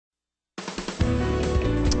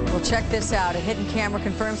Well, check this out. A hidden camera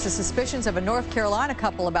confirms the suspicions of a North Carolina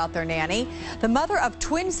couple about their nanny. The mother of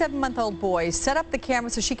twin 7-month-old boys set up the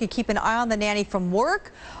camera so she could keep an eye on the nanny from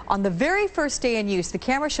work. On the very first day in use, the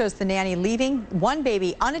camera shows the nanny leaving one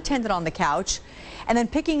baby unattended on the couch and then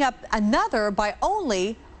picking up another by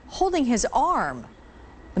only holding his arm.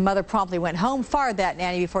 The mother promptly went home, fired that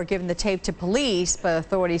nanny before giving the tape to police, but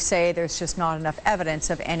authorities say there's just not enough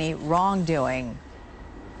evidence of any wrongdoing.